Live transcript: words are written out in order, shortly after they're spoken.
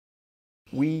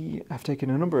We have taken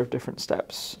a number of different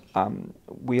steps.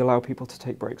 We allow people to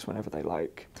take breaks whenever they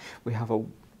like. We have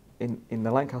in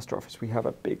the Lancaster office, we have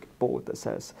a big board that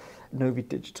says Novi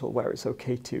Digital, where it's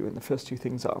okay to, and the first two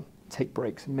things are take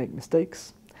breaks and make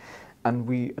mistakes. And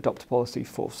we adopt a policy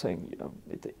for saying, you know,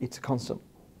 it's a constant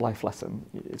life lesson.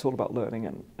 It's all about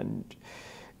learning, and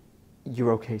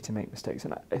you're okay to make mistakes.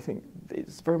 And I think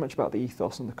it's very much about the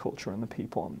ethos and the culture and the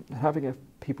people, and having a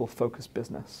people-focused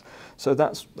business. So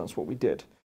that's what we did.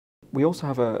 We also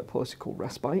have a policy called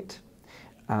Respite.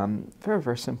 Very,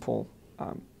 very simple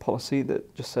policy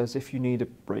that just says if you need a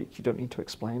break, you don't need to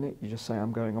explain it. You just say,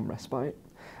 I'm going on respite.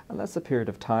 And that's a period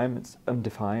of time. It's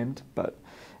undefined, but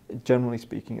generally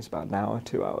speaking, it's about an hour,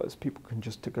 2 hours. People can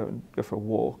just go for a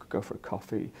walk, go for a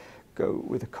coffee, go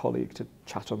with a colleague to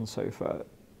chat on the sofa.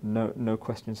 No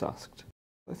questions asked.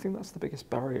 I think that's the biggest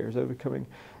barrier, is overcoming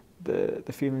the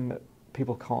feeling that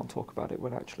people can't talk about it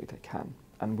when actually they can,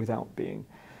 and without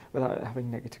having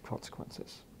negative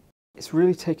consequences. It's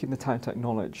really taking the time to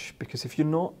acknowledge, because if you're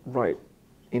not right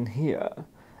in here,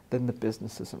 then the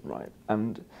business isn't right.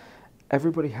 And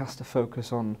everybody has to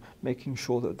focus on making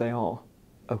sure that they are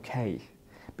okay.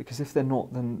 Because if they're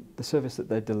not, then the service that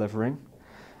they're delivering,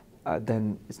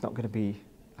 then it's not going to be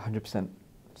 100%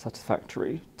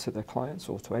 satisfactory to their clients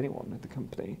or to anyone in the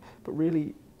company. But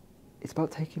really, it's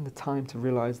about taking the time to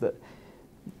realise that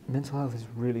mental health is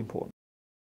really important.